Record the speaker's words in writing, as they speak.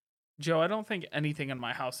Joe, I don't think anything in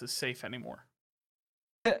my house is safe anymore.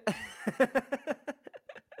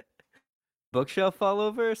 Bookshelf fall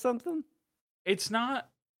over or something? It's not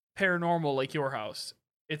paranormal like your house.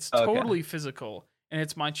 It's Okay. totally physical, and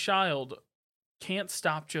it's my child can't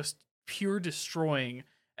stop just pure destroying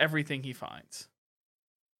everything he finds.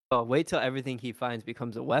 Oh, wait till everything he finds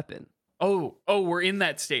becomes a weapon. Oh, we're in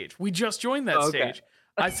that stage. We just joined that Okay. stage.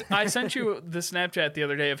 I sent you the Snapchat the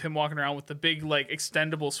other day of him walking around with the big like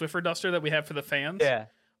extendable Swiffer duster that we have for the fans. Yeah.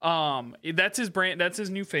 That's his brand. That's his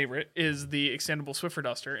new favorite is the extendable Swiffer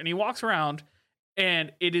duster, and he walks around,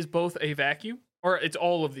 and it is both a vacuum, or it's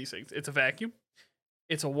all of these things. It's a vacuum,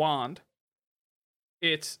 it's a wand,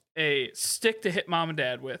 it's a stick to hit mom and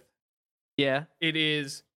dad with. Yeah. It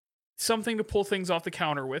is something to pull things off the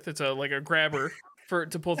counter with. It's a like a grabber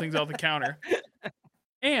to pull things off the counter.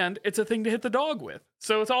 And it's a thing to hit the dog with.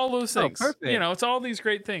 So it's all those Oh, things. perfect. It's all these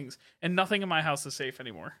great things. And nothing in my house is safe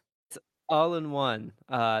anymore. It's all in one.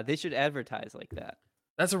 They should advertise like that.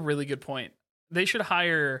 That's a really good point. They should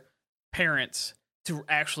hire parents to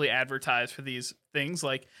actually advertise for these things.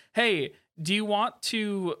 Like, hey, do you want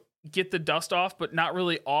to get the dust off, but not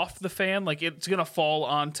really off the fan? Like it's gonna fall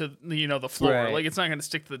onto the floor. Right. Like it's not gonna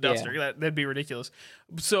stick to the duster. Yeah. That'd be ridiculous.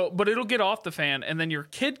 So, but it'll get off the fan, and then your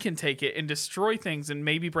kid can take it and destroy things and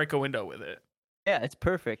maybe break a window with it. Yeah, it's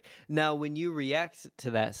perfect. Now, when you react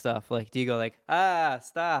to that stuff, like, do you go like,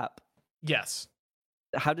 stop? Yes,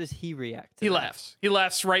 How does he react to he that? laughs. He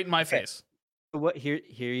laughs right in my Okay. face. What here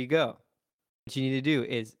you go. What you need to do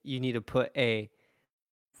is you need to put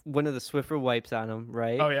one of the Swiffer wipes on him,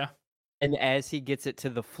 right? Oh yeah. And as he gets it to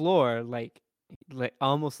the floor, like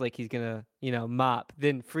almost like he's gonna, mop,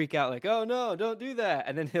 then freak out like, oh no, don't do that.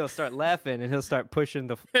 And then he'll start laughing and he'll start pushing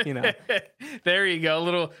There you go.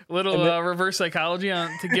 Little And then- reverse psychology on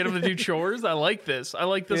to get him to do chores. I like this. I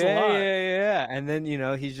like this yeah, a lot. Yeah. And then,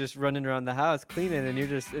 he's just running around the house cleaning and you're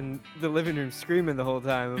just in the living room screaming the whole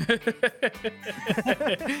time.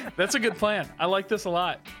 That's a good plan. I like this a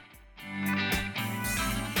lot.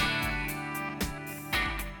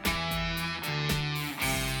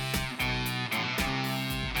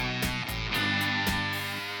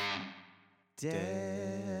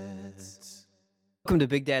 Dads. Welcome to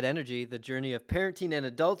Big Dad Energy, the journey of parenting and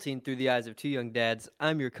adulting through the eyes of two young dads.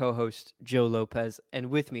 I'm your co-host, Joe Lopez,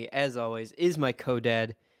 and with me, as always, is my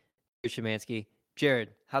co-dad, Jared Szymanski.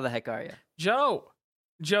 Jared, how the heck are you? Joe,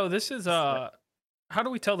 this is how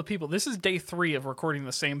do we tell the people? This is day 3 of recording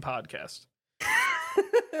the same podcast.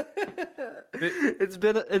 It's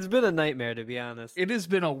been a nightmare, to be honest. It has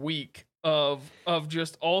been a week of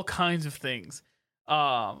just all kinds of things.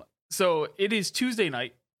 So it is Tuesday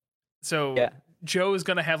night. So Yeah. Joe is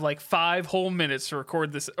gonna have like 5 whole minutes to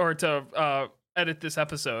record this or to edit this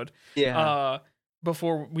episode. Yeah.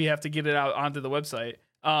 Before we have to get it out onto the website.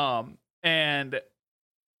 And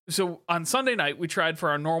so on Sunday night we tried for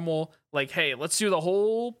our normal like, hey, let's do the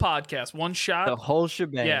whole podcast, one shot. The whole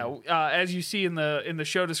shebang. Yeah, as you see in the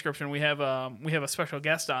show description, we have a special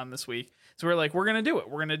guest on this week. So we're like, we're gonna do it.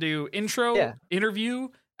 We're gonna do intro, interview,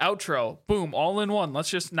 outro, boom, all in one. Let's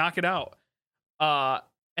just knock it out.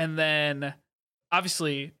 And then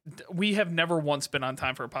obviously we have never once been on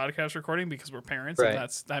time for a podcast recording because we're parents, Right.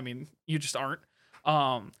 and you just aren't.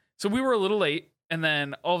 So we were a little late, and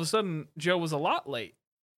then all of a sudden Joe was a lot late,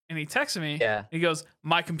 and he texted me. Yeah. And he goes,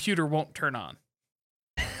 "My computer won't turn on."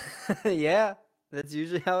 Yeah. That's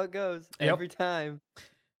usually how it goes. Yep. Every time.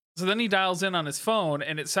 So then he dials in on his phone,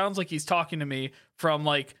 and it sounds like he's talking to me from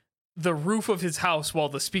like the roof of his house while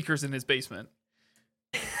the speaker's in his basement,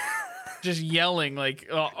 just yelling like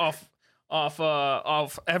off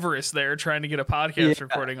Everest there, trying to get a podcast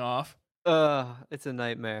recording off. It's a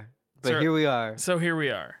nightmare. But here we are. So here we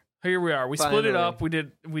are. We split it up. We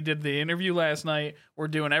did the interview last night. We're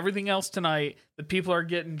doing everything else tonight. The people are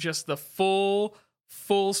getting just the full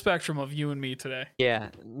spectrum of you and me today. Yeah.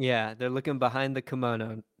 They're looking behind the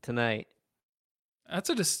kimono tonight. That's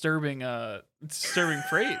a disturbing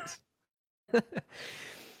phrase.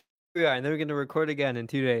 We are, and then we're gonna record again in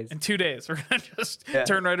 2 days. In 2 days, we're gonna just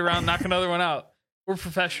turn right around, knock another one out. We're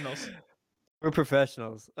professionals.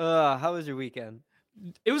 How was your weekend?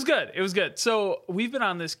 It was good. So we've been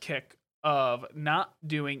on this kick of not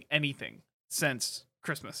doing anything since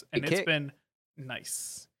Christmas, and it's been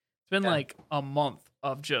nice. It's been like a month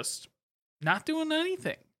of just not doing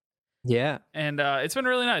anything. Yeah. And it's been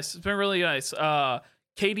really nice.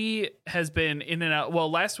 Katie has been in and out.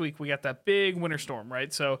 Well, last week we got that big winter storm,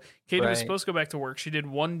 right? So Katie was supposed to go back to work. She did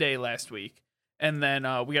 1 day last week, and then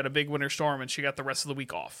we got a big winter storm, and she got the rest of the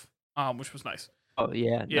week off, which was nice. Oh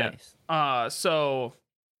yeah. Nice. So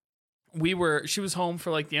she was home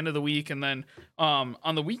for like the end of the week, and then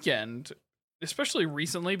on the weekend, especially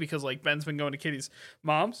recently, because like Ben's been going to Kitty's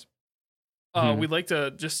mom's, we'd like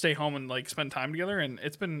to just stay home and like spend time together, and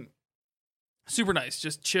it's been super nice.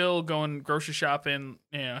 Just chill, going grocery shopping,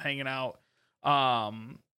 hanging out.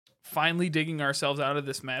 Finally digging ourselves out of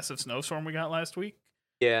this massive snowstorm we got last week.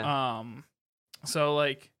 Yeah. So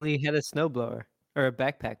like we had a snowblower or a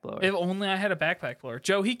backpack blower. If only I had a backpack blower.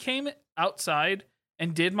 Joe, he came outside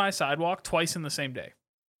and did my sidewalk twice in the same day.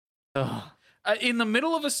 In the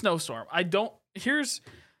middle of a snowstorm. All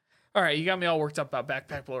right, you got me all worked up about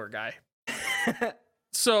backpack blower guy.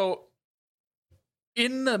 So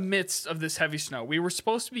in the midst of this heavy snow, we were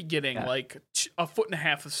supposed to be getting like a foot and a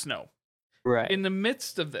half of snow. Right. In the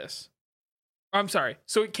midst of this, I'm sorry.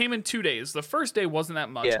 So it came in 2 days. The first day wasn't that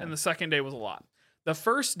much, and the second day was a lot. The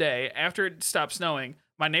first day, after it stopped snowing,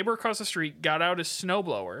 my neighbor across the street got out his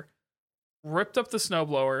snowblower, ripped up the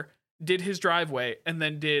snowblower, did his driveway, and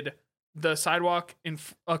then did the sidewalk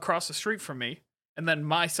across the street from me, and then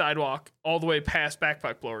my sidewalk all the way past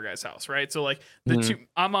backpack blower guy's house, right? So like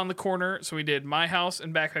I'm on the corner, so we did my house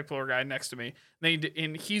and backpack blower guy next to me.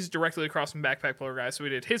 And he's directly across from backpack blower guy, so we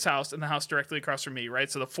did his house and the house directly across from me, right?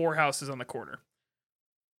 So the 4 houses on the corner.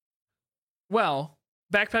 Well,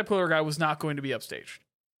 backpack blower guy was not going to be upstaged,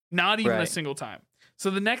 not even a single time. So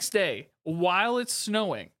the next day, while it's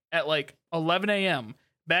snowing at like 11 a.m.,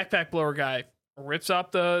 backpack blower guy rips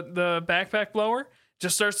up the backpack blower.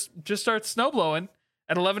 Just starts snow blowing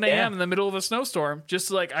at 11 a.m. in the middle of a snowstorm. Just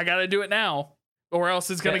like, I got to do it now or else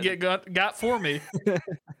it's going to get got for me.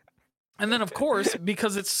 And then, of course,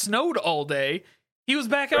 because it snowed all day, he was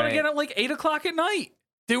back out again at like 8 o'clock at night,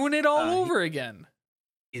 doing it all over again.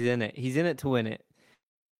 He's in it. He's in it to win it.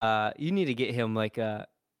 You need to get him like a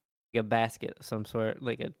basket of some sort,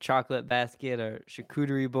 like a chocolate basket or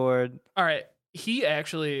charcuterie board. All right. He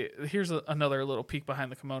actually, here's another little peek behind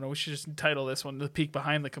the kimono. We should just title this one "The Peek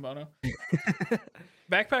Behind the Kimono."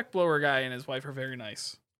 Backpack blower guy and his wife are very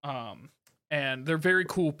nice. And they're very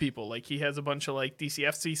cool people. Like, he has a bunch of like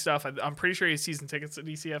DCFC stuff. I'm pretty sure he has season tickets to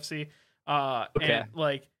DCFC. And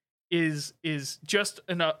like is just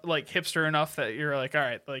enough, like hipster enough that you're like, all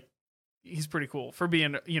right, like he's pretty cool for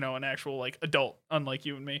being, an actual like adult, unlike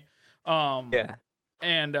you and me.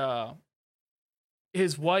 And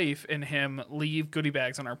his wife and him leave goodie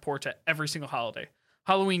bags on our porch at every single holiday.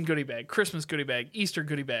 Halloween goodie bag, Christmas goodie bag, Easter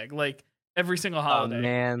goodie bag, like every single holiday. Oh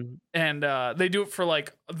man. And they do it for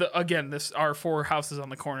like our 4 houses on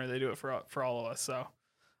the corner. They do it for all of us. So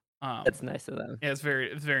that's nice of them. Yeah, it's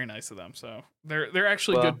very nice of them. So they're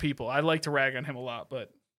actually good people. I like to rag on him a lot, but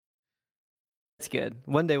it's good.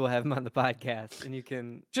 One day we'll have him on the podcast and you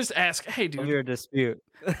can just ask, "Hey dude, your dispute."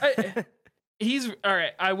 He's all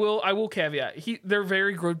right. I will caveat. They're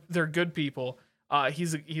very good. They're good people.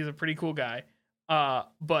 He's a pretty cool guy.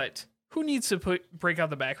 But who needs to break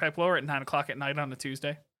out the backpack blower at 9 o'clock at night on a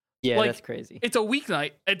Tuesday? Yeah, like, that's crazy. It's a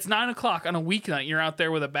weeknight. It's 9 o'clock on a weeknight. You're out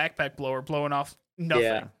there with a backpack blower blowing off nothing.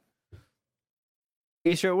 Yeah.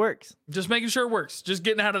 Making sure it works. Just making sure it works. Just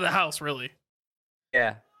getting out of the house, really.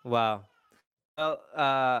 Yeah. Wow. Well,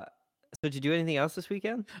 so did you do anything else this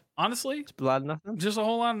weekend? Honestly, just a lot of nothing. Just a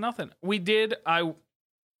whole lot of nothing. We did. I'm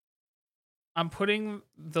putting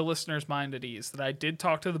the listener's mind at ease that I did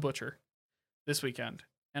talk to the butcher this weekend,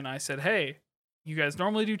 and I said, "Hey, you guys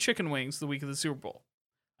normally do chicken wings the week of the Super Bowl.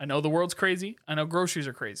 I know the world's crazy. I know groceries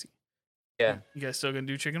are crazy. Yeah, you guys still gonna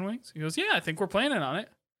do chicken wings?" He goes, "Yeah, I think we're planning on it."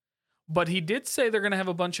 But he did say they're gonna have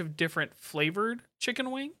a bunch of different flavored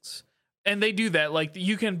chicken wings. And they do that. Like,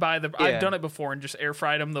 you can buy I've done it before and just air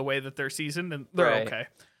fried them the way that they're seasoned, and they're okay.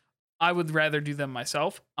 I would rather do them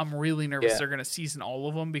myself. I'm really nervous they're going to season all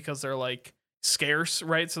of them because they're like scarce,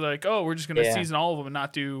 right? So they're like, oh, we're just going to season all of them and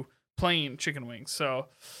not do plain chicken wings. So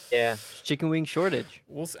chicken wing shortage.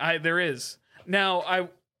 There is. Now,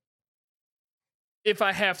 if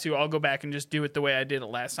I have to, I'll go back and just do it the way I did it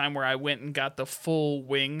last time, where I went and got the full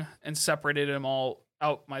wing and separated them all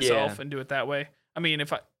out myself and do it that way. I mean,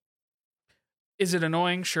 is it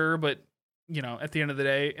annoying? Sure, but at the end of the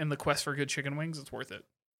day, in the quest for good chicken wings, it's worth it.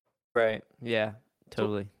 Right. Yeah.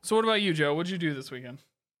 Totally. So what about you, Joe? What'd you do this weekend?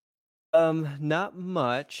 Not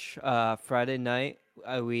much. Friday night,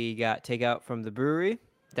 we got takeout from the brewery.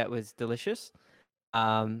 That was delicious.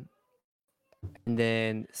 And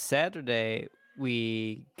then Saturday,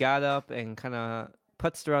 we got up and kind of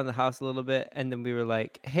putzed around the house a little bit, and then we were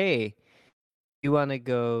like, "Hey, you want to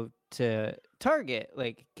go to Target?"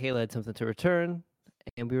 Like, Kayla had something to return,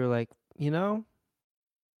 and we were like,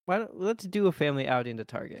 let's do a family outing to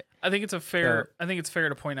Target. I think it's fair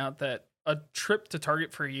to point out that a trip to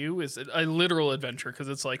Target for you is a literal adventure because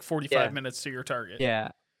it's like 45 minutes to your Target. Yeah,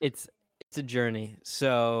 it's It's a journey.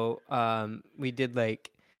 So we did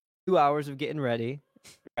like 2 hours of getting ready,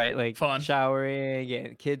 right? Like Fun. showering,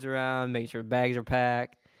 getting kids around, making sure bags are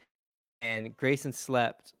packed. And Grayson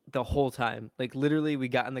slept the whole time. Like literally, we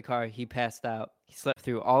got in the car, he passed out. He slept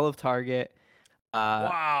through all of Target.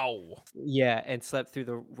 Wow. Yeah, and slept through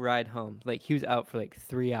the ride home. Like he was out for like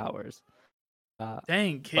 3 hours.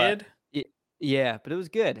 Dang, But kid. yeah, but it was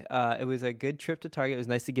good. It was a good trip to Target. It was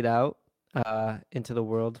nice to get out into the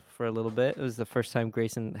world for a little bit. It was the first time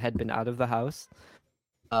Grayson had been out of the house.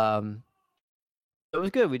 Um, it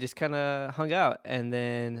was good. We just kind of hung out, and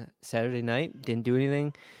then Saturday night didn't do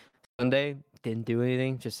anything. Sunday didn't do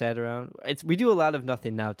anything. Just sat around. We do a lot of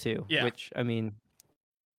nothing now too, Yeah. which I mean,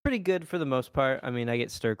 pretty good for the most part. I mean, I get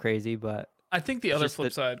stir crazy, but I think the other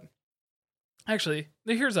flip side. Actually,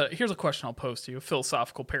 here's a question I'll pose to you, a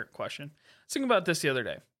philosophical parent question. I was thinking about this the other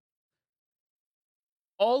day.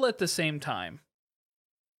 All at the same time,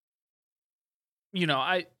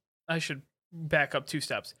 I should back up 2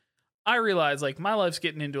 steps. I realize like my life's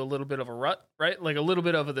getting into a little bit of a rut, right? Like a little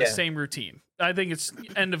bit of the same routine. I think it's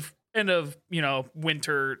end of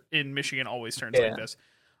winter in Michigan always turns like this.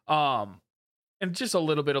 And just a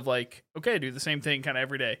little bit of like, okay, do the same thing kind of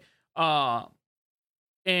every day.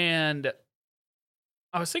 And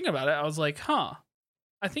I was thinking about it. I was like,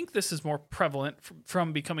 I think this is more prevalent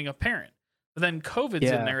from becoming a parent. But then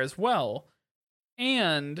COVID's in there as well.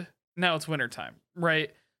 And now it's wintertime,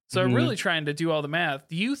 right? So I'm really trying to do all the math.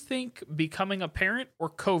 Do you think becoming a parent or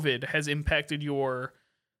COVID has impacted your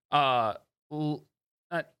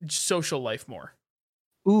social life more?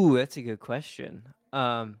 Ooh, that's a good question.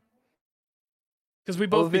 Because we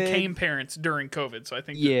both became parents during COVID, so I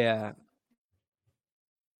think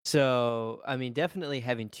So, I mean, definitely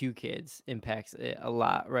having 2 kids impacts it a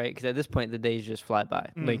lot, right? Because at this point, the days just fly by.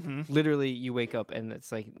 Like, literally, you wake up and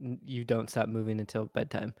it's like you don't stop moving until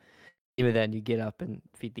bedtime. Even then, you get up and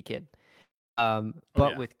feed the kid.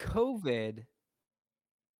 But with COVID,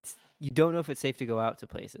 you don't know if it's safe to go out to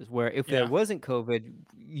places. Where if there wasn't COVID,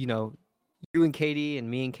 you and Katie and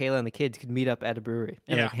me and Kayla and the kids could meet up at a brewery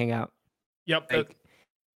and like hang out. Yep. Like,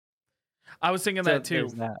 I was thinking that too.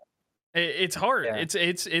 It's hard. Yeah.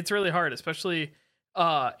 It's really hard, especially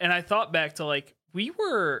and I thought back to like we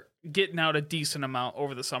were getting out a decent amount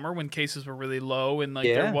over the summer when cases were really low and like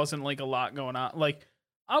there wasn't like a lot going on. Like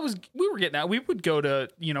we were getting out. We would go to,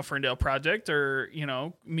 Ferndale Project or,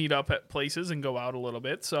 meet up at places and go out a little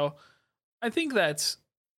bit. So I think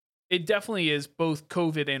it definitely is both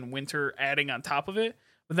COVID and winter adding on top of it.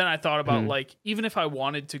 But then I thought about like, even if I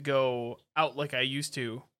wanted to go out like I used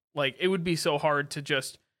to, like it would be so hard to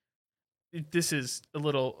just, this is a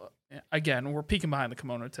little, again, we're peeking behind the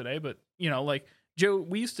kimono today, but like Joe,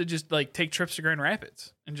 we used to just like take trips to Grand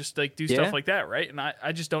Rapids and just like do stuff like that. Right. And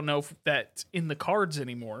I just don't know if that's in the cards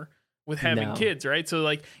anymore with having kids. Right. So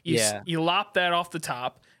like you lop that off the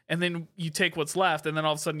top and then you take what's left. And then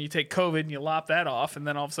all of a sudden you take COVID and you lop that off. And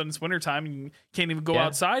then all of a sudden it's wintertime and you can't even go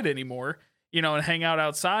outside anymore, and hang out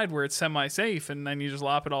outside where it's semi-safe. And then you just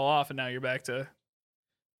lop it all off. And now you're back to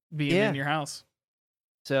being in your house.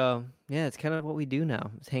 So, it's kind of what we do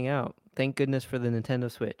now. Is hang out. Thank goodness for the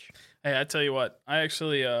Nintendo Switch. Hey, I tell you what. I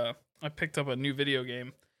actually I picked up a new video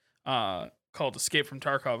game called Escape from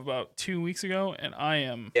Tarkov about 2 weeks ago, and I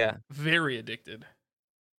am very addicted.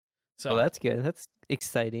 So that's good. That's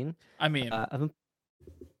exciting. I mean, I've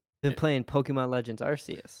been playing Pokemon Legends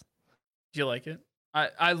Arceus. Do you like it?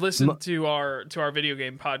 I listened to our video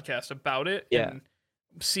game podcast about it, and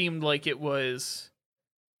seemed like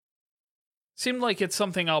it's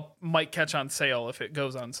something might catch on sale if it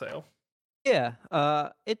goes on sale. Yeah,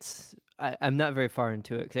 I'm not very far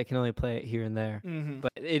into it because I can only play it here and there.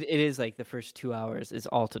 But it is like the first 2 hours is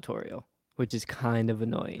all tutorial, which is kind of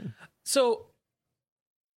annoying. So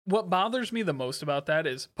what bothers me the most about that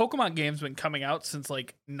is Pokemon games been coming out since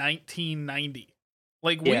like 1990.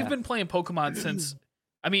 Like we've been playing Pokemon since.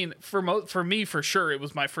 I mean, for me, for sure, it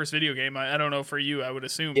was my first video game. I don't know for you, I would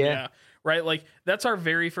assume. Yeah. Right? Like, that's our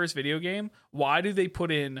very first video game. Why do they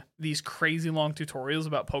put in these crazy long tutorials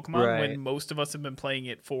about Pokemon when most of us have been playing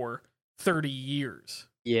it for 30 years?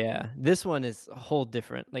 Yeah. This one is a whole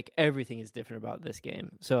different. Like, everything is different about this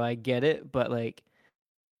game. So I get it, but, like,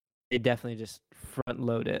 they definitely just front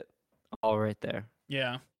load it all right there.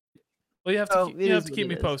 Yeah. Well, you have to keep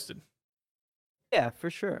me posted. Yeah,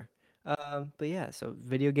 for sure. But yeah, so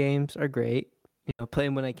video games are great.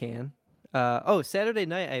 Playing when I can. Saturday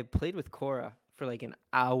night I played with Cora for like an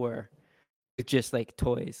hour with just like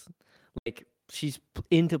toys. Like she's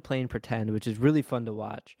into playing pretend, which is really fun to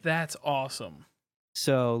watch. That's awesome.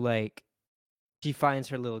 So like she finds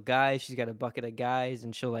her little guys. She's got a bucket of guys,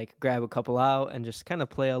 and she'll like grab a couple out and just kind of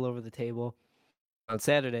play all over the table. On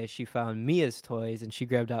Saturday, she found Mia's toys, and she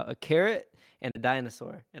grabbed out a carrot and a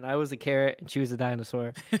dinosaur. And I was a carrot, and she was a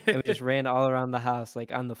dinosaur, and we just ran all around the house,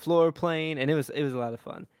 like on the floor playing, and it was a lot of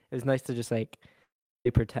fun. It was nice to just like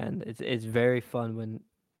pretend. It's very fun when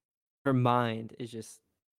her mind is just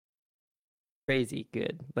crazy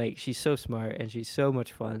good. Like she's so smart and she's so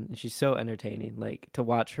much fun and she's so entertaining. Like to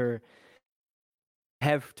watch her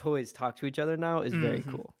have toys talk to each other now is very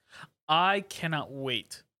cool. I cannot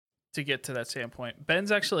wait to get to that standpoint.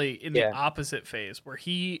 Ben's actually in the opposite phase where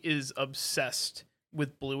he is obsessed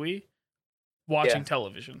with Bluey watching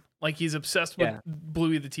television. Like he's obsessed with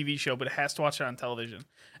Bluey the TV show, but has to watch it on television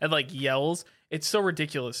and like yells. It's so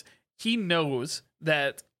ridiculous. He knows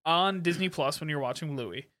that on Disney Plus when you're watching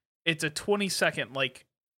Bluey, it's a 20-second like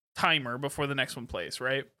timer before the next one plays,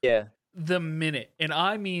 right? Yeah. The minute, and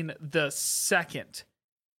I mean the second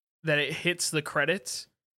that it hits the credits,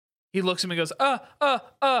 he looks at me and goes,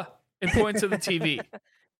 and points at the TV.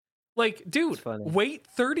 Like, dude, wait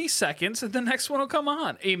 30 seconds and the next one will come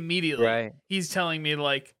on immediately. Right. He's telling me to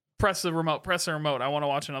like press the remote. I want to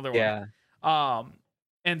watch another one. Yeah.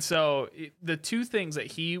 And so the two things that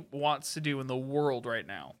he wants to do in the world right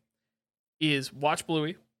now is watch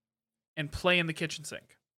Bluey and play in the kitchen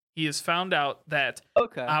sink. He has found out that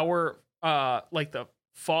our like the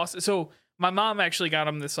faucet. So my mom actually got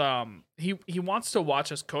him this. He wants to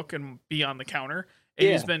watch us cook and be on the counter. And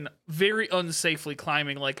he's been very unsafely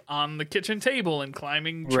climbing like on the kitchen table and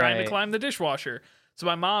trying to climb the dishwasher. So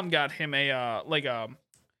my mom got him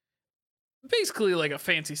basically like a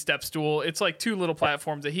fancy step stool. It's like two little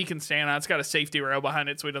platforms that he can stand on. It's got a safety rail behind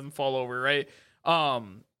it so he doesn't fall over, right?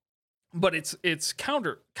 But it's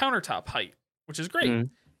countertop height, which is great. And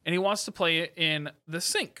he wants to play it in the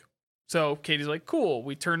sink. So Katie's like, cool.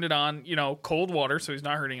 We turned it on, cold water so he's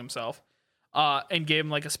not hurting himself. And gave him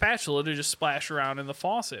like a spatula to just splash around in the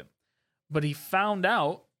faucet. But he found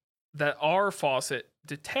out that our faucet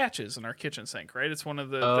detaches in our kitchen sink, right? It's one of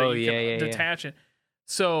the detaching.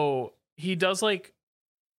 So he does like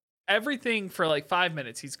everything for like 5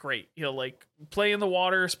 minutes. He's great. He'll like play in the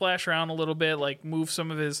water, splash around a little bit, like move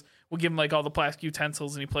some of we'll give him like all the plastic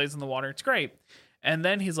utensils and he plays in the water. It's great. And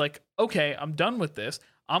then he's like, okay, I'm done with this.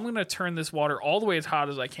 I'm going to turn this water all the way as hot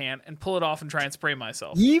as I can and pull it off and try and spray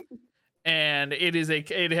myself. Yep. And it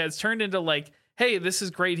has turned into like, hey, this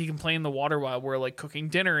is great. He can play in the water while we're like cooking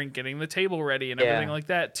dinner and getting the table ready and everything like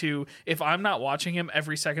that. To if I'm not watching him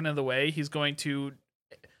every second of the way, he's going to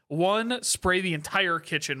 1, spray the entire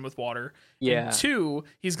kitchen with water. Yeah. And 2,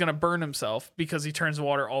 he's going to burn himself because he turns the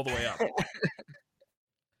water all the way up.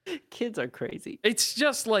 Kids are crazy. It's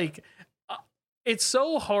just like, it's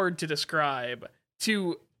so hard to describe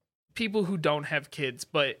to people who don't have kids,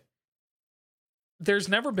 but there's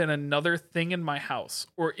never been another thing in my house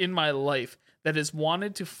or in my life that has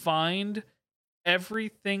wanted to find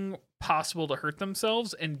everything possible to hurt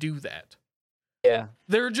themselves and do that. Yeah.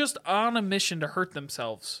 They're just on a mission to hurt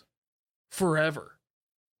themselves forever.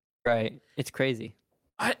 Right. It's crazy.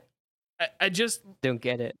 I just don't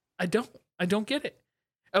get it. I don't get it.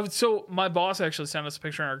 So my boss actually sent us a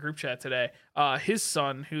picture in our group chat today. His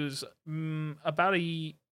son, who's about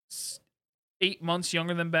 8 months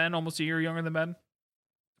younger than Ben, almost a year younger than Ben,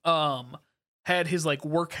 had his like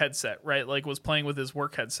work headset, right? Like was playing with his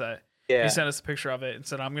work headset. Yeah. He sent us a picture of it and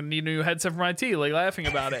said, I'm going to need a new headset for my tea, like laughing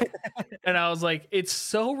about it. And I was like, it's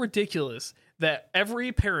so ridiculous that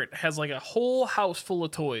every parent has like a whole house full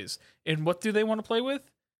of toys. And what do they want to play with?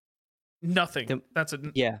 Nothing.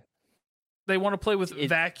 They want to play with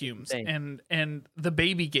vacuums and the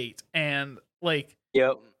baby gate and like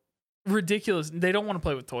ridiculous. They don't want to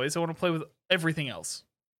play with toys. They want to play with everything else.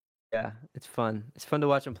 Yeah, it's fun. It's fun to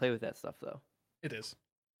watch them play with that stuff, though. It is.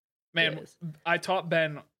 Man, I taught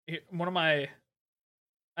Ben one of my,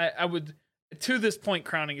 I would, to this point,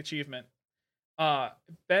 crowning achievement.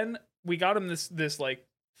 Ben, we got him this like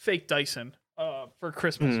fake Dyson for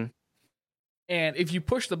Christmas. And if you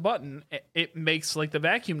push the button, it makes like the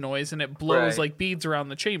vacuum noise and it blows like beads around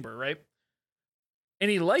the chamber, right? And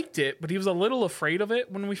he liked it, but he was a little afraid of it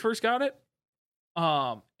when we first got it.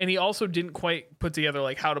 And he also didn't quite put together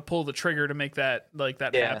like how to pull the trigger to make that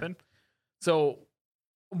happen. So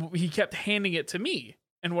he kept handing it to me.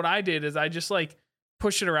 And what I did is I just like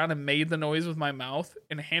pushed it around and made the noise with my mouth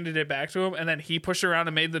and handed it back to him. And then he pushed it around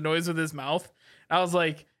and made the noise with his mouth. I was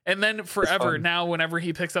like, and then forever now, whenever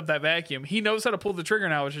he picks up that vacuum, he knows how to pull the trigger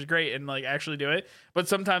now, which is great, and like actually do it. But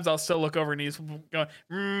sometimes I'll still look over and he's going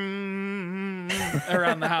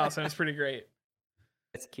around the house, and it's pretty great.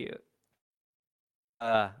 That's cute.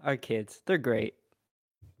 Our kids, they're great.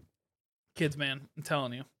 Kids, man. I'm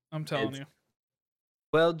telling you.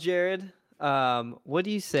 Well, Jared, what do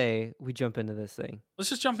you say we jump into this thing? Let's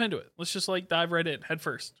just jump into it. Let's just like dive right in, head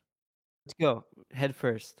first. Let's go head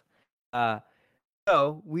first.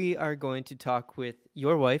 So we are going to talk with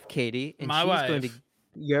your wife, Katie, and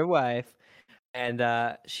your wife,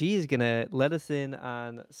 and she's gonna let us in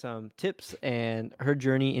on some tips and her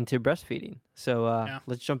journey into breastfeeding. So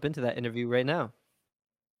let's jump into that interview right now.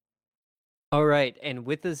 All right, and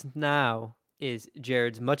with us now is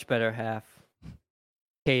Jared's much better half,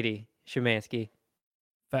 Katie Szymanski.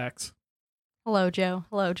 Facts. Hello, Joe.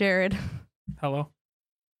 Hello, Jared. Hello.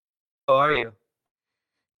 How are you?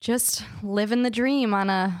 Just living the dream on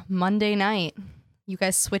a Monday night. You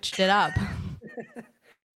guys switched it up.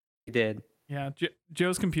 We did. Yeah,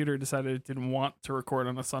 Joe's computer decided it didn't want to record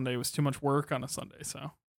on a Sunday. It was too much work on a Sunday,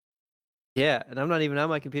 so. Yeah, and I'm not even on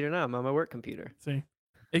my computer now. I'm on my work computer. See,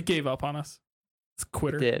 it gave up on us. It's a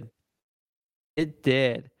quitter. It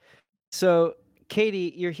did. So,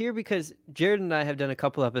 Katie, you're here because Jared and I have done a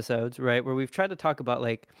couple episodes, right, where we've tried to talk about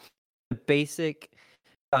like the basic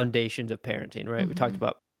foundations of parenting, right? Mm-hmm. We talked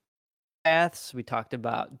about baths, we talked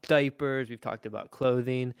about diapers, we've talked about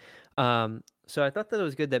clothing. So I thought that it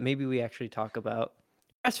was good that maybe we actually talk about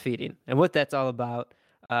breastfeeding and what that's all about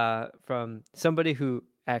from somebody who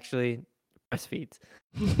actually breastfeeds.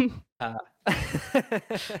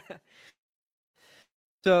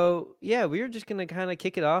 So yeah, we were just gonna kind of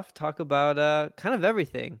kick it off, talk about kind of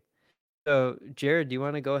everything. So Jared, do you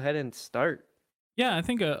want to go ahead and start? Yeah, I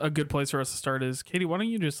think a good place for us to start is, Katie, why don't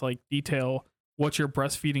you just like detail what your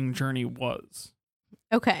breastfeeding journey was?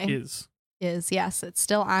 Okay. Is yes, it's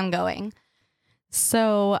still ongoing.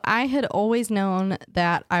 So I had always known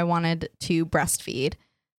that I wanted to breastfeed.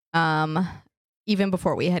 Even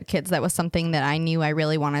before we had kids, that was something that I knew I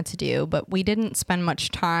really wanted to do, but we didn't spend much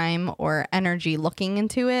time or energy looking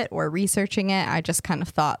into it or researching it. I just kind of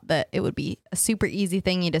thought that it would be a super easy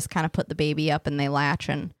thing. You just kind of put the baby up and they latch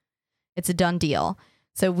and it's a done deal.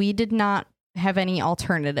 So we did not have any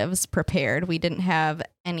alternatives prepared. We didn't have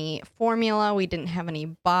any formula. We didn't have any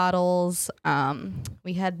bottles.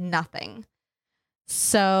 We had nothing.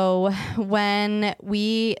 So when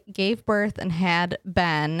we gave birth and had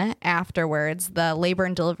Ben afterwards, the labor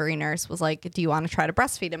and delivery nurse was like, do you want to try to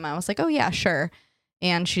breastfeed him? I was like, oh yeah, sure.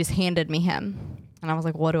 And she just handed me him. And I was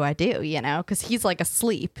like, what do I do? You know, because he's like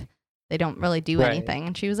asleep. They don't really do anything.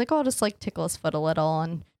 And she was like, oh, just like tickle his foot a little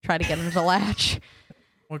and try to get him to latch.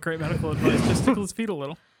 What great medical advice. Just tickle his feet a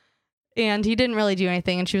little. And he didn't really do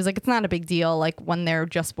anything. And she was like, it's not a big deal. Like when they're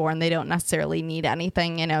just born, they don't necessarily need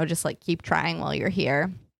anything, you know, just like keep trying while you're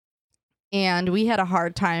here. And we had a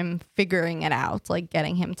hard time figuring it out, like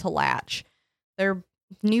getting him to latch. Their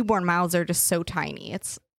newborn mouths are just so tiny.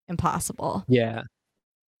 It's impossible. Yeah.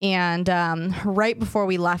 And right before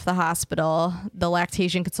we left the hospital, the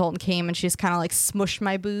lactation consultant came and she just kind of like smushed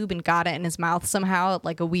my boob and got it in his mouth somehow at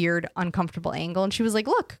like a weird, uncomfortable angle. And she was like,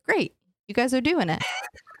 look, great. You guys are doing it.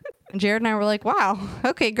 And Jared and I were like, wow,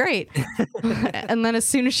 okay, great. And then as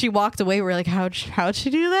soon as she walked away, we were like, how'd she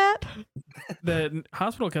do that? The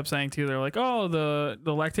hospital kept saying too, they're like, oh,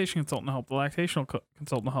 the lactation consultant helped, the lactation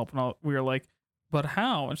consultant helped. And we were like, but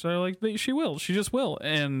how? And so they're like, she will, she just will.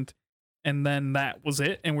 And then that was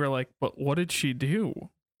it. And we were like, but what did she do?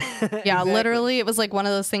 Yeah, exactly. Literally, it was like one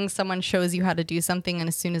of those things someone shows you how to do something. And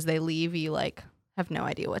as soon as they leave, you like have no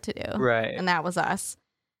idea what to do. Right. And that was us.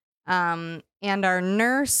 And our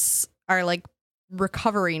nurse, our like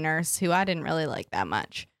recovery nurse, who I didn't really like that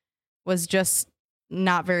much, was just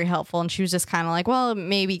not very helpful. And she was just kind of like, well,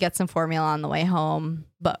 maybe get some formula on the way home,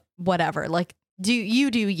 but whatever. Like, do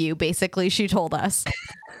you, basically, she told us.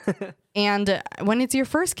 And when it's your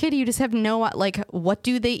first kid, you just have no, like, what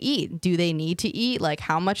do they eat? Do they need to eat? Like,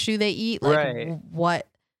 how much do they eat? Like, what?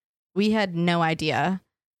 We had no idea.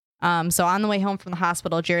 So on the way home from the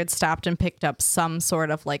hospital, Jared stopped and picked up some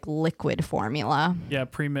sort of like liquid formula. Yeah,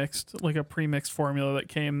 like a premixed formula that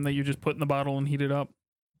came that you just put in the bottle and heat it up.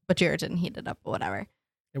 But Jared didn't heat it up, but whatever.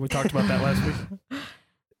 Yeah, we talked about that last week.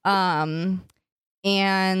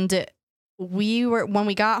 And when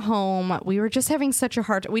we got home, we were just having such a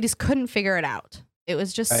hard time. We just couldn't figure it out. It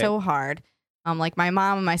was just so hard. Like my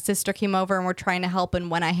mom and my sister came over and were trying to help.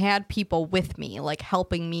 And when I had people with me, like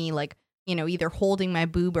helping me, like, you know, either holding my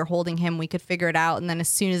boob or holding him, we could figure it out. And then as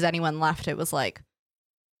soon as anyone left, it was like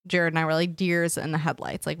Jared and I were like deers in the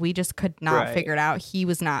headlights. Like we just could not figure it out. He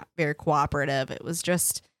was not very cooperative. It was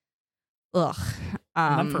just, ugh.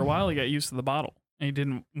 And then for a while, he got used to the bottle. And he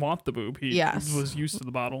didn't want the boob. He was used to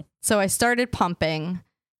the bottle. So I started pumping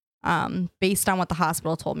based on what the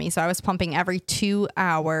hospital told me. So I was pumping every 2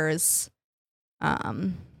 hours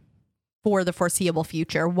for the foreseeable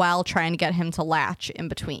future while trying to get him to latch in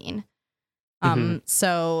between.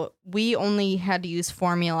 So we only had to use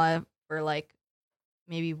formula for like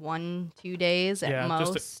maybe 1-2 days at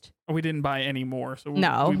most. We didn't buy any more. So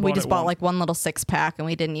we just bought like one little 6-pack and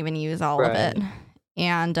we didn't even use all of it.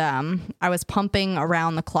 And I was pumping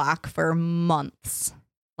around the clock for months.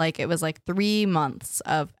 Like it was like 3 months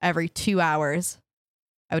of every 2 hours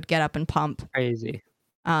I would get up and pump. Crazy.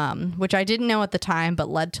 Which I didn't know at the time, but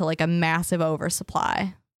led to like a massive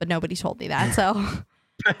oversupply. But nobody told me that. So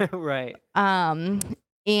right.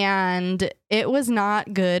 And it was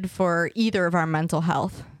not good for either of our mental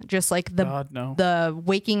health. Just like the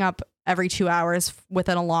waking up every 2 hours with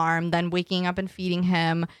an alarm, then waking up and feeding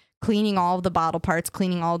him, cleaning all of the bottle parts,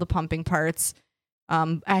 cleaning all the pumping parts.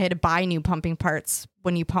 I had to buy new pumping parts.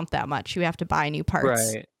 When you pump that much, you have to buy new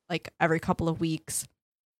parts like every couple of weeks.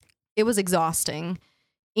 It was exhausting.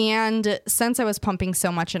 And since I was pumping so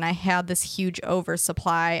much and I had this huge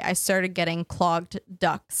oversupply, I started getting clogged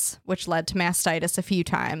ducts, which led to mastitis a few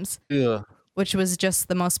times, which was just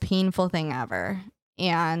the most painful thing ever.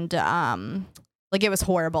 And like it was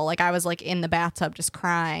horrible. Like I was like in the bathtub just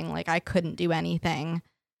crying. Like I couldn't do anything.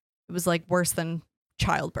 It was like worse than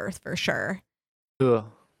childbirth for sure.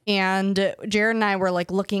 And Jared and I were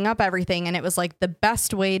like looking up everything, and it was like the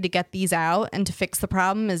best way to get these out and to fix the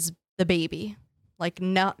problem is the baby. Like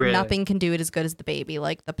nothing can do it as good as the baby.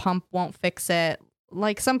 Like the pump won't fix it.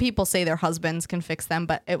 Like some people say their husbands can fix them,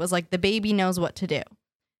 but it was like the baby knows what to do.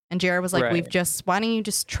 And Jared was like, why don't you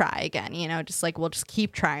just try again? You know, just like, we'll just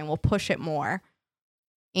keep trying. We'll push it more.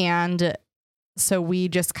 And so we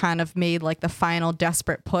just kind of made like the final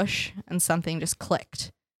desperate push and something just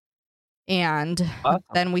clicked. And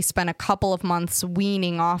then we spent a couple of months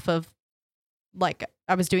weaning off of, like,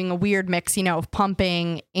 I was doing a weird mix, you know, of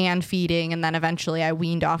pumping and feeding. And then eventually I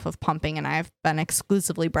weaned off of pumping and I've been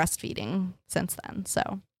exclusively breastfeeding since then.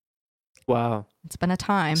 So, wow, it's been a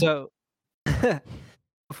time. So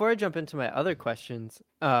before I jump into my other questions,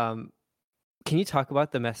 can you talk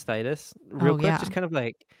about the mastitis real quick? Just kind of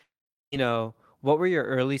like, you know, what were your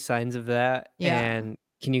early signs of that? And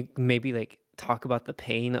can you maybe like talk about the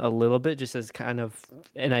pain a little bit, just as kind of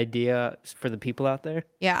an idea for the people out there?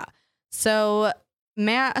 Yeah. So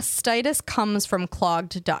mastitis comes from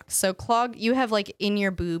clogged ducts. So you have like in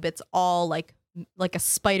your boob, it's all like a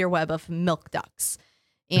spider web of milk ducts.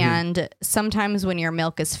 And sometimes when your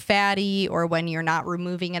milk is fatty or when you're not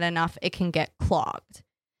removing it enough, it can get clogged.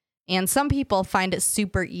 And some people find it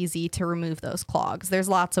super easy to remove those clogs. There's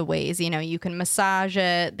lots of ways, you know, you can massage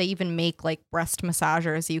it. They even make like breast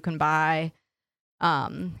massagers you can buy.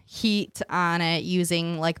 Heat on it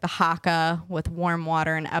using like the Haakaa with warm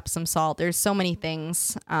water and Epsom salt. There's so many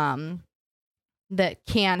things that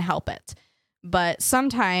can help it. But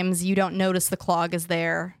sometimes you don't notice the clog is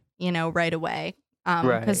there, you know, right away.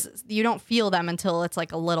 Because you don't feel them until it's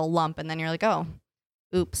like a little lump and then you're like, oh,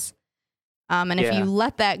 oops. And if you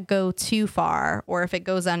let that go too far or if it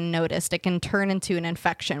goes unnoticed, it can turn into an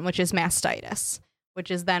infection, which is mastitis,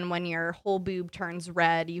 which is then when your whole boob turns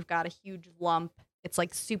red, you've got a huge lump. It's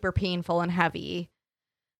like super painful and heavy.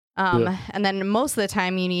 And then most of the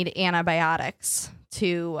time you need antibiotics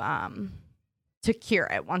to cure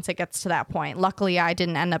it once it gets to that point. Luckily, I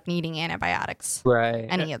didn't end up needing antibiotics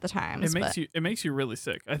any of the times. It makes you really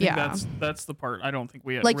sick. I think that's the part I don't think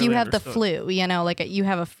we like really you have understood. The flu, you know, like you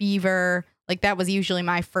have a fever. Like that was usually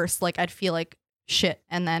my first, like I'd feel like shit.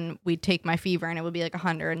 And then we'd take my fever and it would be like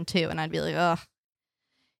 102. And I'd be like, ugh,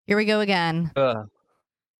 here we go again.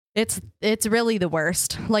 It's really the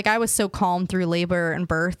worst. Like I was so calm through labor and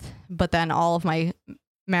birth, but then all of my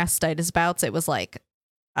mastitis bouts, it was like,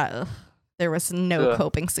 there was no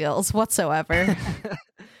coping skills whatsoever.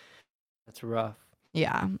 That's rough.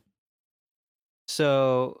 Yeah.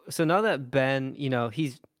 So now that Ben, you know,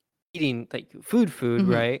 he's eating like food,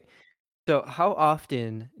 right? So how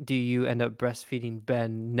often do you end up breastfeeding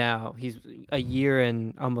Ben now? He's a year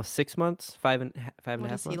and almost 6 months, five and a half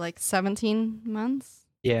months. He like 17 months?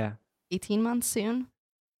 Yeah. 18 months soon?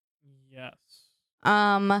 Yes.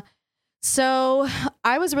 So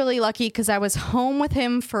I was really lucky because I was home with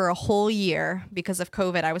him for a whole year because of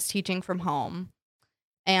COVID. I was teaching from home.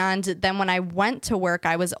 And then when I went to work,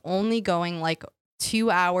 I was only going like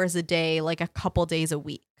 2 hours a day, like a couple days a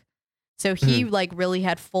week. So he like really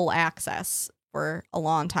had full access for a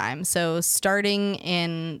long time. So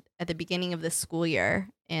starting at the beginning of this school year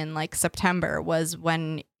in like September was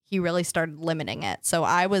when he really started limiting it. So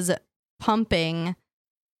I was pumping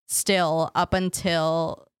still up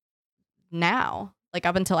until now, like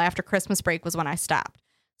up until after Christmas break was when I stopped.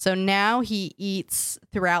 So now he eats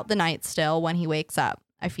throughout the night still when he wakes up.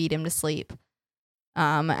 I feed him to sleep.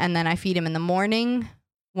 And then I feed him in the morning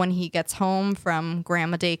when he gets home from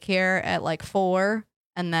grandma daycare at like 4,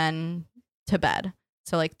 and then to bed.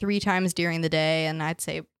 So like 3 times during the day, and I'd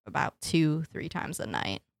say about 2-3 times a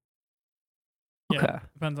night. Yeah, Okay.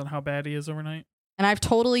 depends on how bad he is overnight. And I've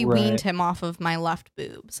totally weaned Right. him off of my left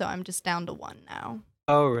boob, so I'm just down to 1 now.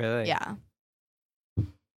 Oh, really? Yeah.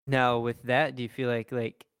 Now, with that, do you feel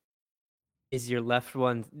like is your left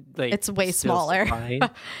one like It's way still smaller. fine?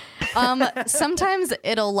 Sometimes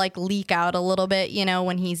it'll like leak out a little bit,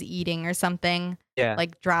 when he's eating or something. Yeah.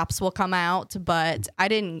 Like drops will come out, but I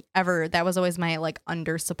didn't ever, that was always my like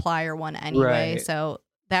undersupplier one anyway. Right. So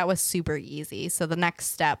that was super easy. So the next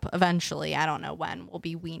step, eventually, I don't know when, will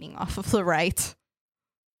be weaning off of the right.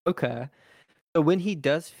 Okay. So when he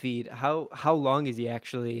does feed, how long is he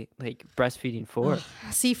actually like breastfeeding for?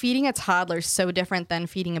 See, feeding a toddler is so different than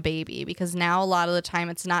feeding a baby, because now a lot of the time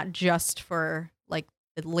it's not just for like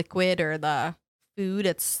the liquid or the food,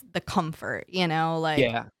 it's the comfort, like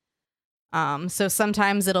Yeah. so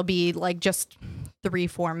sometimes it'll be like just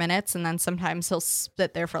 3-4 minutes, and then sometimes he'll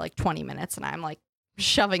sit there for like 20 minutes and I'm like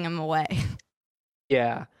shoving him away.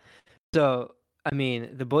 Yeah. So, I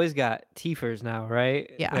mean, the boy's got teethers now, right?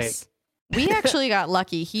 Yes. We actually got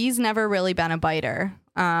lucky. He's never really been a biter.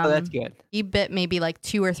 Oh, that's good. He bit maybe like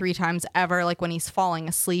 2 or 3 times ever, like when he's falling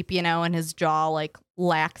asleep, and his jaw like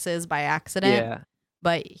laxes by accident. Yeah.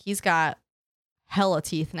 But he's got hella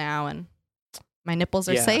teeth now, and my nipples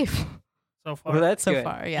are Yeah. safe So far. Well, that's so good.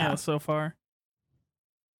 far. yeah, Yeah. so far.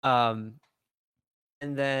 And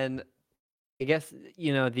then I guess,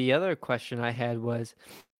 the other question I had was,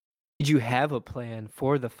 did you have a plan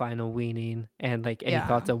for the final weaning and like any Yeah.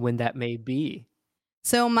 thoughts on when that may be?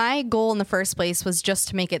 So my goal in the first place was just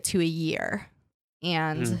to make it to a year,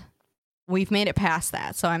 and Mhm. we've made it past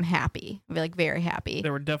that. So I'm happy. I'm like very happy.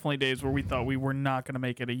 There were definitely days where we thought we were not going to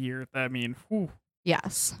make it a year. I mean, whew.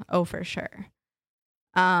 Yes. Oh, for sure.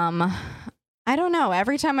 I don't know.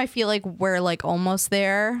 Every time I feel like we're like almost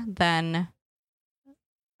there, then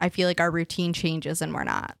I feel like our routine changes and we're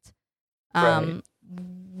not. Right.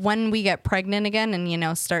 When we get pregnant again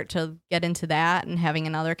and, start to get into that and having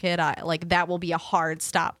another kid, that will be a hard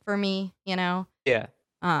stop for me, Yeah.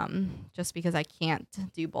 just because I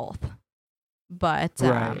can't do both. But,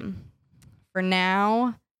 Right. for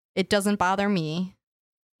now, it doesn't bother me,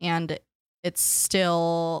 and it's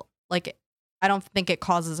still like, I don't think it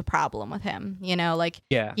causes a problem with him, like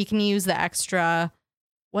Yeah. he can use the extra,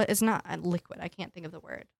 what is not a liquid, I can't think of the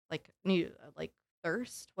word, like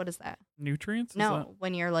thirst, what is that? Nutrients? Is No, that-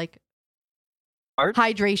 when you're like Art?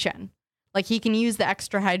 hydration, like he can use the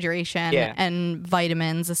extra hydration Yeah. and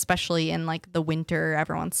vitamins, especially in like the winter,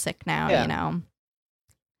 everyone's sick now, Yeah.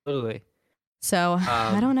 Totally. so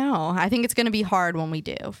I Um, don't know, I think it's going to be hard when we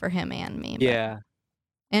do, for him and me, but- Yeah.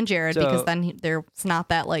 and Jared, because So- then there's not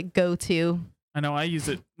that like go-to. I know I use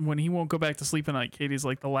it when he won't go back to sleep at night. Katie's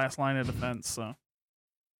like the last line of defense. So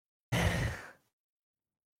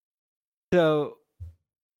So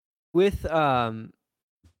with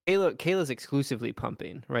Kayla's exclusively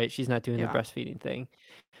pumping, right? She's not doing Yeah. the breastfeeding thing.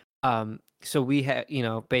 So we have,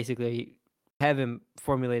 basically have him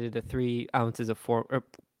formulated to 3 ounces of breast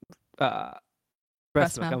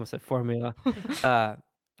milk. I milk. almost said formula.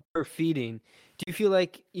 Per feeding. Do you feel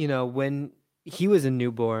like, when he was a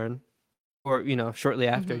newborn or, shortly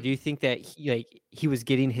after, Mhm. do you think that he was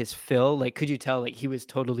getting his fill? Like, could you tell like he was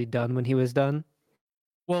totally done when he was done?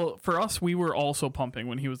 well, for us, we were also pumping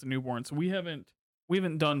when he was a newborn. So we haven't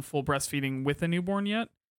done full breastfeeding with a newborn yet.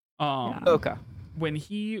 Yeah. Okay. When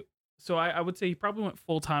I would say he probably went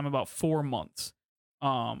full time about 4 months.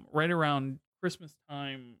 Right around Christmas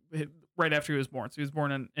time, right after he was born. So he was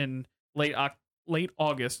born in late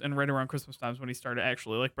August, and right around Christmas times when he started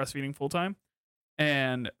actually like breastfeeding full time.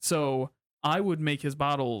 And so I would make his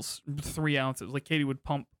bottles 3 ounces. Like Katie would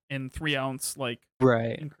pump in 3 ounce like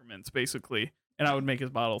Right. increments basically, and I would make his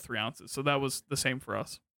bottle 3 ounces. So that was the same for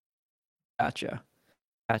us. Gotcha.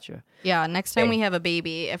 Yeah, next time Hey. we have a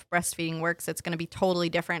baby, if breastfeeding works, it's going to be totally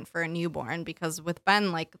different for a newborn, because with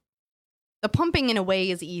Ben, like the pumping in a way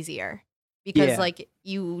is easier, because Yeah. like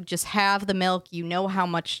you just have the milk, how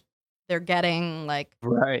much they're getting, like,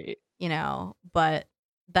 Right. but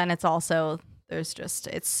then it's also,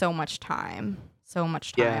 it's so much time.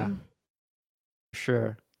 Yeah.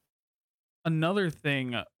 Sure. Another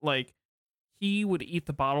thing, like he would eat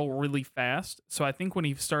the bottle really fast. So I think when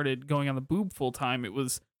he started going on the boob full time, it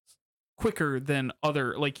was quicker than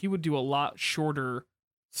like he would do a lot shorter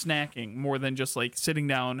snacking, more than just like sitting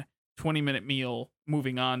down, 20-minute meal,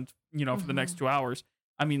 moving on, for the next 2 hours.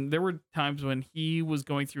 I mean, there were times when he was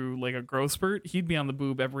going through like a growth spurt, he'd be on the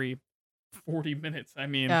boob every 40 minutes. I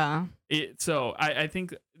mean, Yeah. So I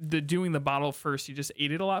think doing the bottle first, you just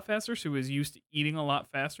ate it a lot faster. So he was used to eating a lot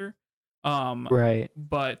faster. Right.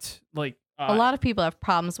 But like A lot of people have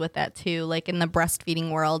problems with that too. Like in the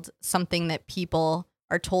breastfeeding world, something that people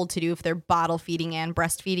are told to do if they're bottle feeding and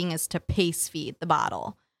breastfeeding is to pace feed the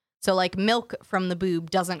bottle. So like milk from the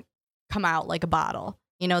boob doesn't come out like a bottle.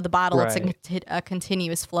 You know, the bottle, Right. it's a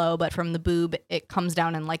continuous flow, but from the boob, it comes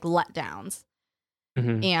down in like letdowns.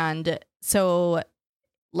 Mhm. And so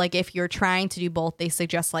like if you're trying to do both, they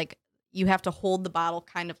suggest like you have to hold the bottle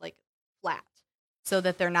kind of like flat so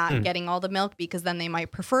that they're not Mm. getting all the milk, because then they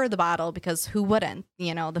might prefer the bottle, because who wouldn't?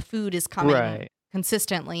 You know, the food is coming Right.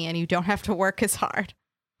 consistently and you don't have to work as hard.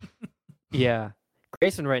 Yeah.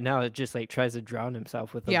 Grayson right now just like tries to drown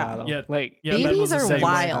himself with the Yeah. bottle. Yeah. Like Yeah, that Babies was the are same way.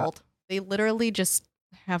 wild. They literally just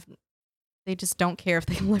they just don't care if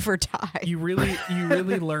they live or die. You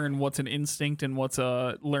really learn what's an instinct and what's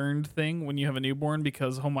a learned thing when you have a newborn,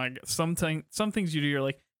 because oh my god, some things you do, you're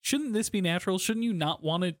like, shouldn't this be natural? Shouldn't you not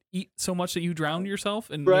want to eat so much that you drown yourself?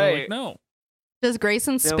 And you're like, Right. no. Does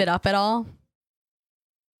Grayson spit up at all?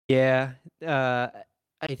 Yeah.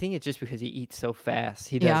 I think it's just because he eats so fast.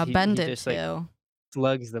 He does. Yeah, He Ben did just too. like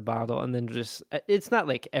slugs the bottle and then just. It's not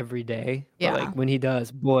like every day, but Yeah. like when he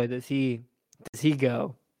does, boy, does he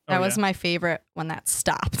go. That Oh, was yeah. my favorite when that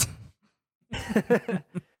stopped.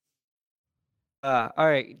 All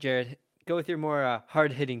right, Jared, go with your more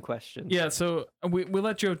hard-hitting questions. Yeah, so we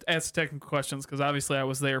let Joe ask technical questions because obviously I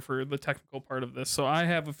was there for the technical part of this. So I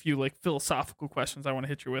have a few like philosophical questions I want to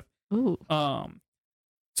hit you with. Ooh.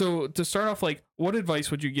 So to start off, like, what advice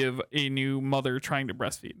would you give a new mother trying to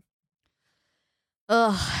breastfeed?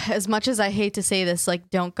 Ugh, as much as I hate to say this, like,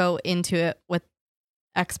 don't go into it with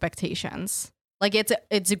expectations. Like,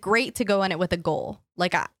 it's great to go in it with a goal.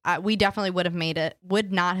 Like, we definitely would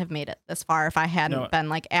not have made it this far if I hadn't been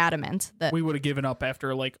like adamant that we would have given up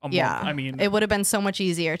after like a month. Yeah, I mean, it would have been so much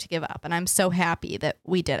easier to give up, and I'm so happy that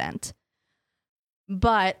we didn't.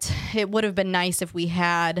 But it would have been nice if we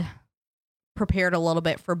had prepared a little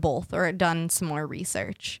bit for both or done some more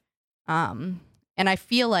research. And I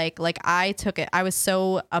feel like I was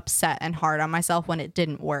so upset and hard on myself when it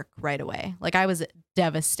didn't work right away. Like, I was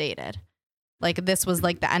devastated. Like, this was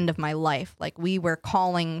like the end of my life. Like, we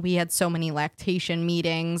had so many lactation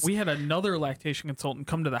meetings. We had another lactation consultant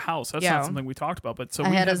come to the house. That's Yeah. not something we talked about, but so I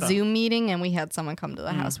we had a Zoom meeting and we had someone come to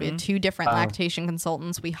the house. We had 2 different Wow. lactation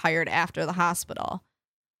consultants we hired after the hospital.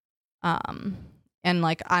 And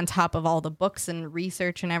like on top of all the books and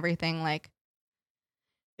research and everything, like,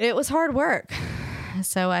 it was hard work.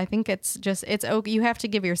 So I think it's okay. You have to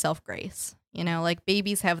give yourself grace. You know, like,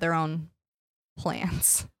 babies have their own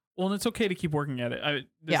plans. Well, and it's okay to keep working at it.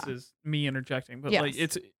 This is me interjecting, but like,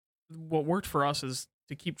 Yes. it's what worked for us is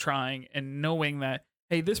to keep trying and knowing that,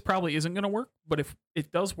 hey, this probably isn't going to work, but if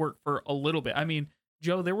it does work for a little bit. I mean,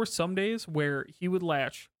 Joe, there were some days where he would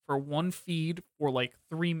latch for one feed for like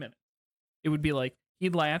 3 minutes. It would be like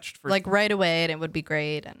he'd latched for Like right away, and it would be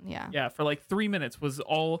great. And yeah. for like 3 minutes was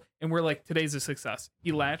all, and we're like, today's a success.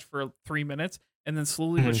 He latched for 3 minutes, and then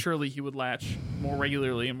slowly but surely he would latch more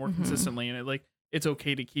regularly and more Mhm. consistently, and it's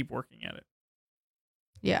okay to keep working at it.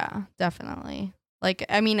 Yeah, definitely. Like,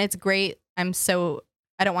 I mean, it's great. I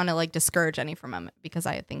don't want to like discourage any from him because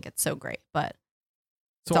I think it's so great, but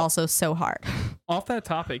it's also so hard. Off that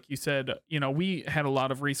topic, you said, we had a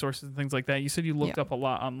lot of resources and things like that. You said you looked up a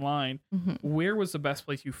lot online. Mhm. Where was the best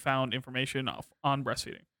place you found information on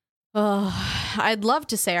breastfeeding? I'd love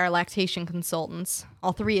to say our lactation consultants,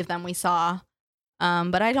 all 3 of them we saw,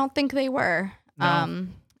 but I don't think they were. No.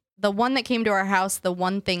 The one that came to our house, the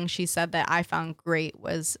one thing she said that I found great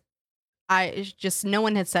was, no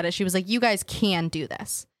one had said it. She was like, you guys can do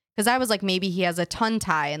this. Because I was like, maybe he has a tongue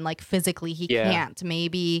tie and like physically he can't.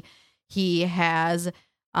 Maybe he has,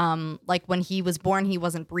 like when he was born, he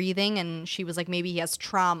wasn't breathing. And she was like, maybe he has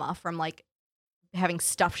trauma from like having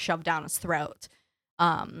stuff shoved down his throat.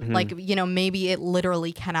 Like, maybe it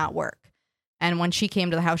literally cannot work. And when she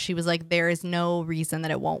came to the house, she was like, there is no reason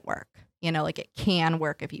that it won't work. Like, it can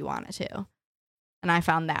work if you want it to. And I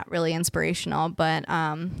found that really inspirational. But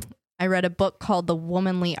I read a book called The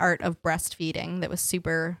Womanly Art of Breastfeeding that was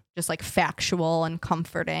super just like factual and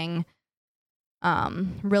comforting,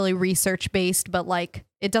 really research based, but like,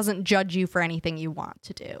 it doesn't judge you for anything you want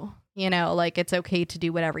to do. Like, it's okay to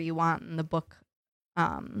do whatever you want in the book.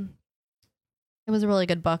 It was a really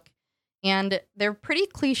good book. And they're pretty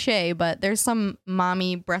cliche, but there's some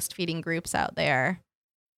mommy breastfeeding groups out there.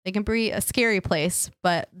 They can be a scary place,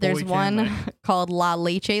 but there's one called La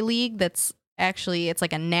Leche League that's actually, it's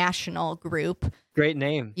like a national group. Great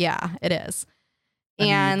name. Yeah, it is.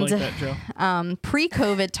 And like that, Joe.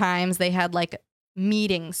 Pre-COVID times, they had like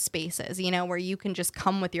meeting spaces, where you can just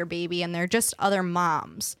come with your baby and they're just other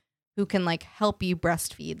moms who can like help you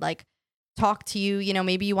breastfeed, like talk to you,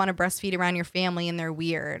 maybe you want to breastfeed around your family and they're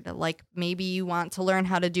weird. Like maybe you want to learn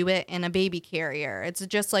how to do it in a baby carrier. It's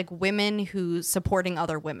just like women who supporting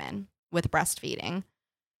other women with breastfeeding.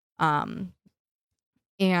 And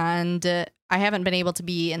I haven't been able to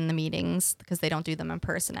be in the meetings because they don't do them in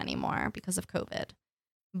person anymore because of COVID.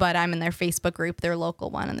 But I'm in their Facebook group, their local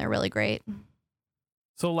one, and they're really great.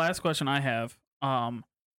 So last question I have,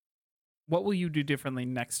 what will you do differently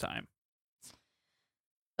next time?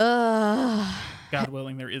 God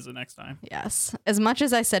willing, there is a next time. Yes. As much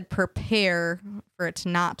as I said prepare for it to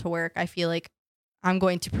not to work, I feel like I'm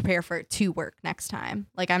going to prepare for it to work next time.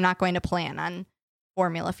 Like I'm not going to plan on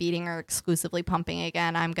formula feeding or exclusively pumping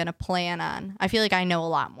again. I'm going to plan on, I feel like I know a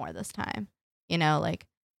lot more this time. Like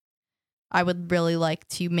I would really like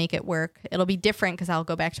to make it work. It'll be different because I'll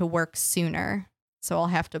go back to work sooner. So I'll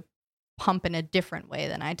have to pump in a different way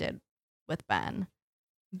than I did with Ben.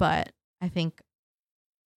 But I think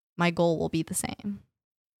my goal will be the same.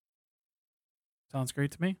 Sounds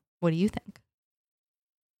great to me. What do you think?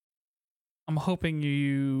 I'm hoping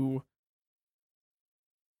you...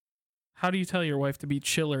 How do you tell your wife to be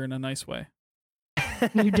chiller in a nice way?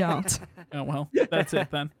 You don't. Oh, well, that's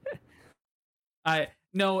it then.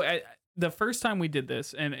 The first time we did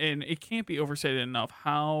this, and it can't be overstated enough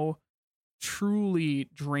how truly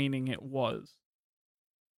draining it was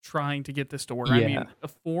trying to get this to work. Yeah. I mean,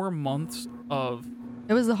 4 months of...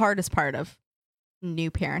 It was the hardest part of new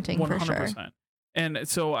parenting 100%. For sure. And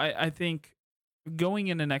so I think going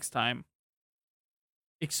into next time,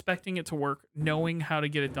 expecting it to work, knowing how to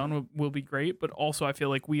get it done will be great. But also I feel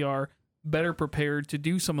like we are better prepared to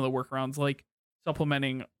do some of the workarounds, like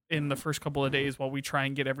supplementing in the first couple of days while we try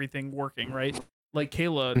and get everything working, right? Like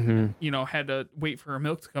Kayla, had to wait for her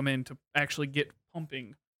milk to come in to actually get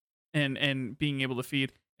pumping and being able to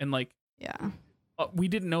feed. And we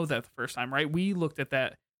didn't know that the first time, right? We looked at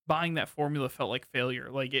that. Buying that formula felt like failure.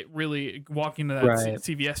 Like it really, walking to that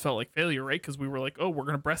CVS felt like failure, right? Because we were like, oh, we're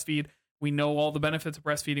going to breastfeed. We know all the benefits of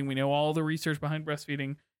breastfeeding. We know all the research behind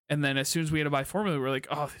breastfeeding. And then as soon as we had to buy formula, we were like,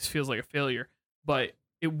 oh, this feels like a failure. But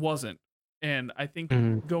it wasn't. And I think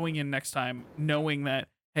going in next time, knowing that,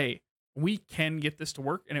 hey, we can get this to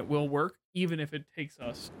work and it will work, even if it takes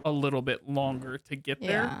us a little bit longer to get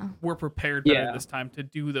there, we're prepared better this time to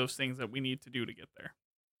do those things that we need to do to get there.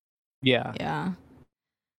 Yeah.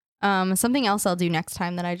 Yeah. Something else I'll do next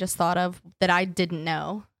time that I just thought of that I didn't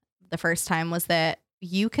know the first time was that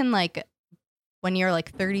you can when you're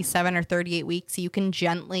 37 or 38 weeks, you can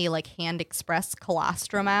gently hand express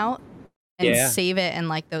colostrum out and save it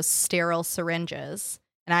in those sterile syringes.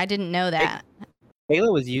 And I didn't know that.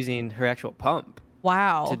 Kayla was using her actual pump.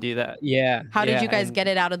 Wow. To do that. Yeah. How did you guys get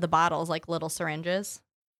it out of the bottles, little syringes?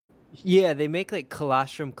 Yeah, they make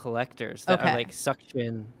colostrum collectors that are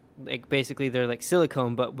suction. Basically they're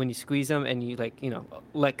silicone, but when you squeeze them and you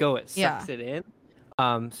let go, it sucks it in.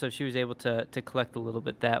 So she was able to collect a little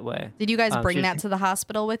bit that way. Did you guys bring that to the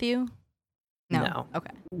hospital with you? No.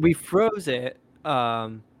 Okay. We froze it.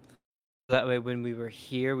 That way when we were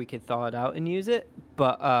here we could thaw it out and use it.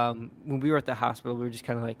 But when we were at the hospital, we were just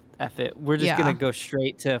kind of F it. We're just gonna go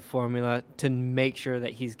straight to formula to make sure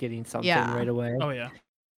that he's getting something right away. Oh yeah.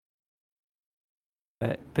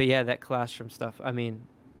 But yeah, that colostrum stuff. I mean,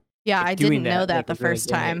 yeah, I didn't know that the first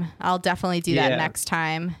time. I'll definitely do that next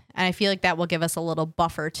time. And I feel like that will give us a little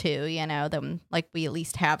buffer too, then we at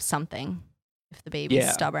least have something if the baby's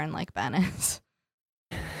stubborn like Ben is.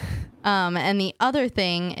 And the other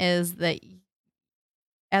thing is that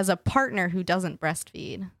as a partner who doesn't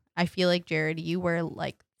breastfeed, I feel like Jared, you were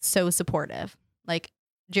so supportive.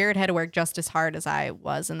 Jared had to work just as hard as I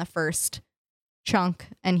was in the first chunk,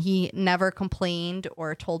 and he never complained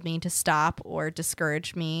or told me to stop or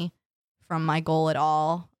discouraged me from my goal at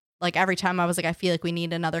all. Every time I was I feel like we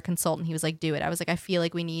need another consultant, he was do it. I was I feel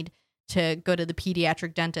like we need to go to the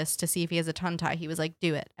pediatric dentist to see if he has a tongue tie. He was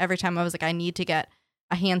do it. Every time I was I need to get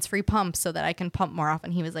a hands-free pump so that I can pump more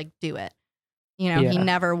often. He was do it. He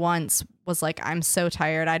never once was I'm so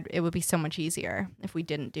tired. It would be so much easier if we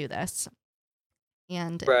didn't do this.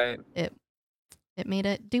 And it made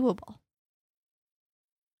it doable.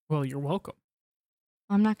 Well, you're welcome.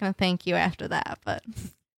 I'm not going to thank you after that, but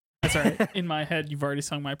that's all right. In my head, you've already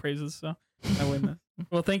sung my praises, so I win this.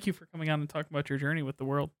 Well, thank you for coming on and talking about your journey with the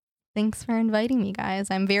world. Thanks for inviting me,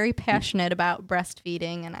 guys. I'm very passionate about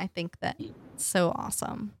breastfeeding, and I think that it's so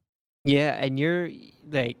awesome. Yeah, and you're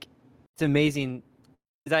it's amazing.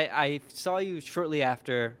 I saw you shortly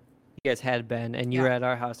after you guys had Ben, and you were at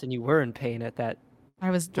our house, and you were in pain at that I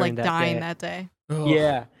was like dying that day.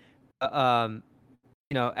 Yeah.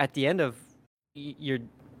 At the end of your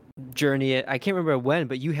journey, I can't remember when,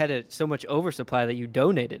 but you had so much oversupply that you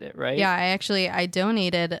donated it, right? Yeah, I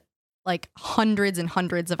donated like hundreds and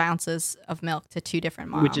hundreds of ounces of milk to 2 different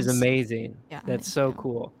moms. Which is amazing. Yeah, that's so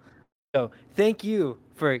cool. So thank you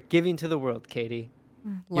for giving to the world, Katie.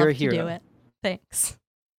 You're a hero. To do it. Thanks.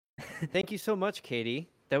 Thank you so much, Katie.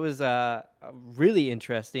 That was really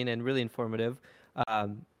interesting and really informative.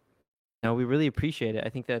 We really appreciate it. I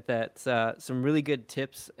think that's some really good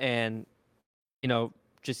tips, and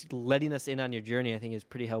just letting us in on your journey, I think, is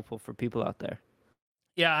pretty helpful for people out there.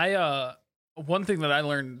 Yeah, one thing that I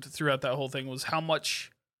learned throughout that whole thing was how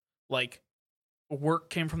much like work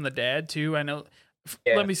came from the dad too. I know.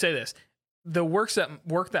 Let me say this: the work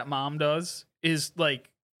that mom does is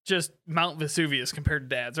like just Mount Vesuvius compared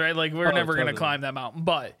to dad's, right? Like we're never gonna climb that mountain.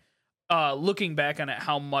 But looking back on it,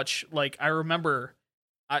 how much like I remember.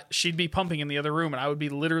 She'd be pumping in the other room, and I would be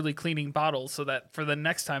literally cleaning bottles so that for the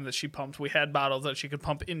next time that she pumped, we had bottles that she could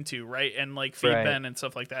pump into, right? And like feed Ben and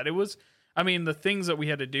stuff like that. It was, I mean, the things that we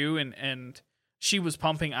had to do, and she was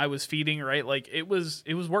pumping, I was feeding, right? Like it was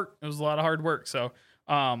work. It was a lot of hard work. So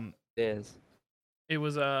it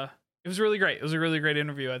was really great. It was a really great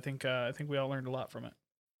interview. I think we all learned a lot from it.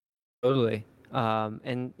 Totally.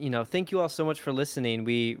 And thank you all so much for listening.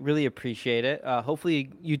 We really appreciate it.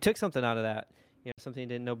 Hopefully you took something out of that. Something you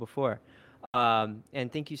didn't know before.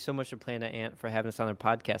 And thank you so much to Planet Ant for having us on their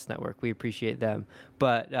podcast network. We appreciate them.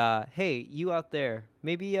 But hey, you out there,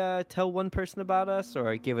 maybe tell one person about us,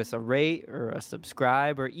 or give us a rate or a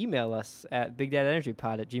subscribe, or email us at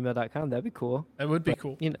bigdadenergypod@gmail.com. That'd be cool. That would be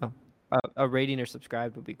cool. A rating or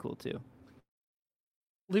subscribe would be cool too.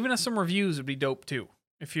 Leaving us some reviews would be dope too.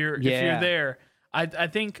 If you're there, I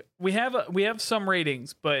think we have some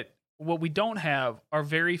ratings, but what we don't have are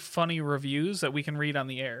very funny reviews that we can read on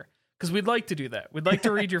the air, because we'd like to do that. We'd like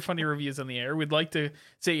to read your funny reviews on the air. We'd like to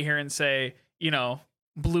sit here and say,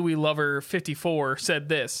 Bluey Lover 54 said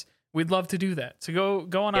this. We'd love to do that. So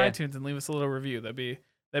go on iTunes and leave us a little review. That'd be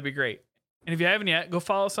great. And if you haven't yet, go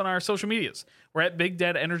follow us on our social medias. We're at Big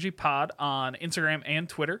Dad Energy Pod on Instagram and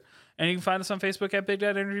Twitter, and you can find us on Facebook at Big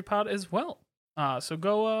Dad Energy Pod as well. So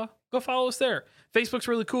go follow us there. Facebook's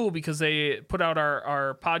really cool because they put out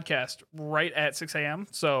our podcast right at 6 a.m.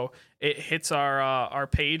 So it hits our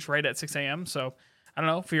page right at 6 a.m. So I don't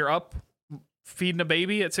know, if you're up feeding a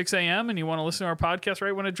baby at 6 a.m. and you want to listen to our podcast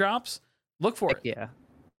right when it drops, look for it. Yeah.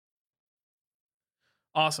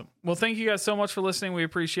 Awesome. Well, thank you guys so much for listening. We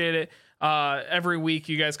appreciate it. Every week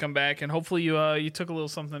you guys come back, and hopefully you took a little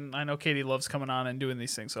something. I know Katie loves coming on and doing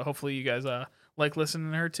these things, so hopefully you guys like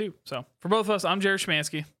listening to her too. So for both of us, I'm Jared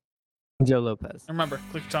Schmansky. Joe Lopez. And remember,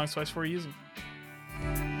 click your tongues twice before you use them.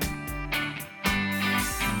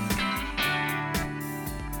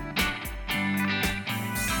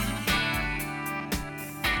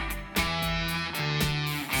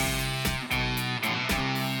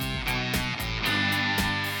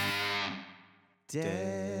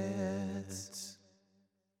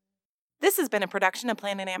 This has been a production of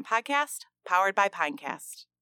Planet Ant Podcast, powered by Pinecast.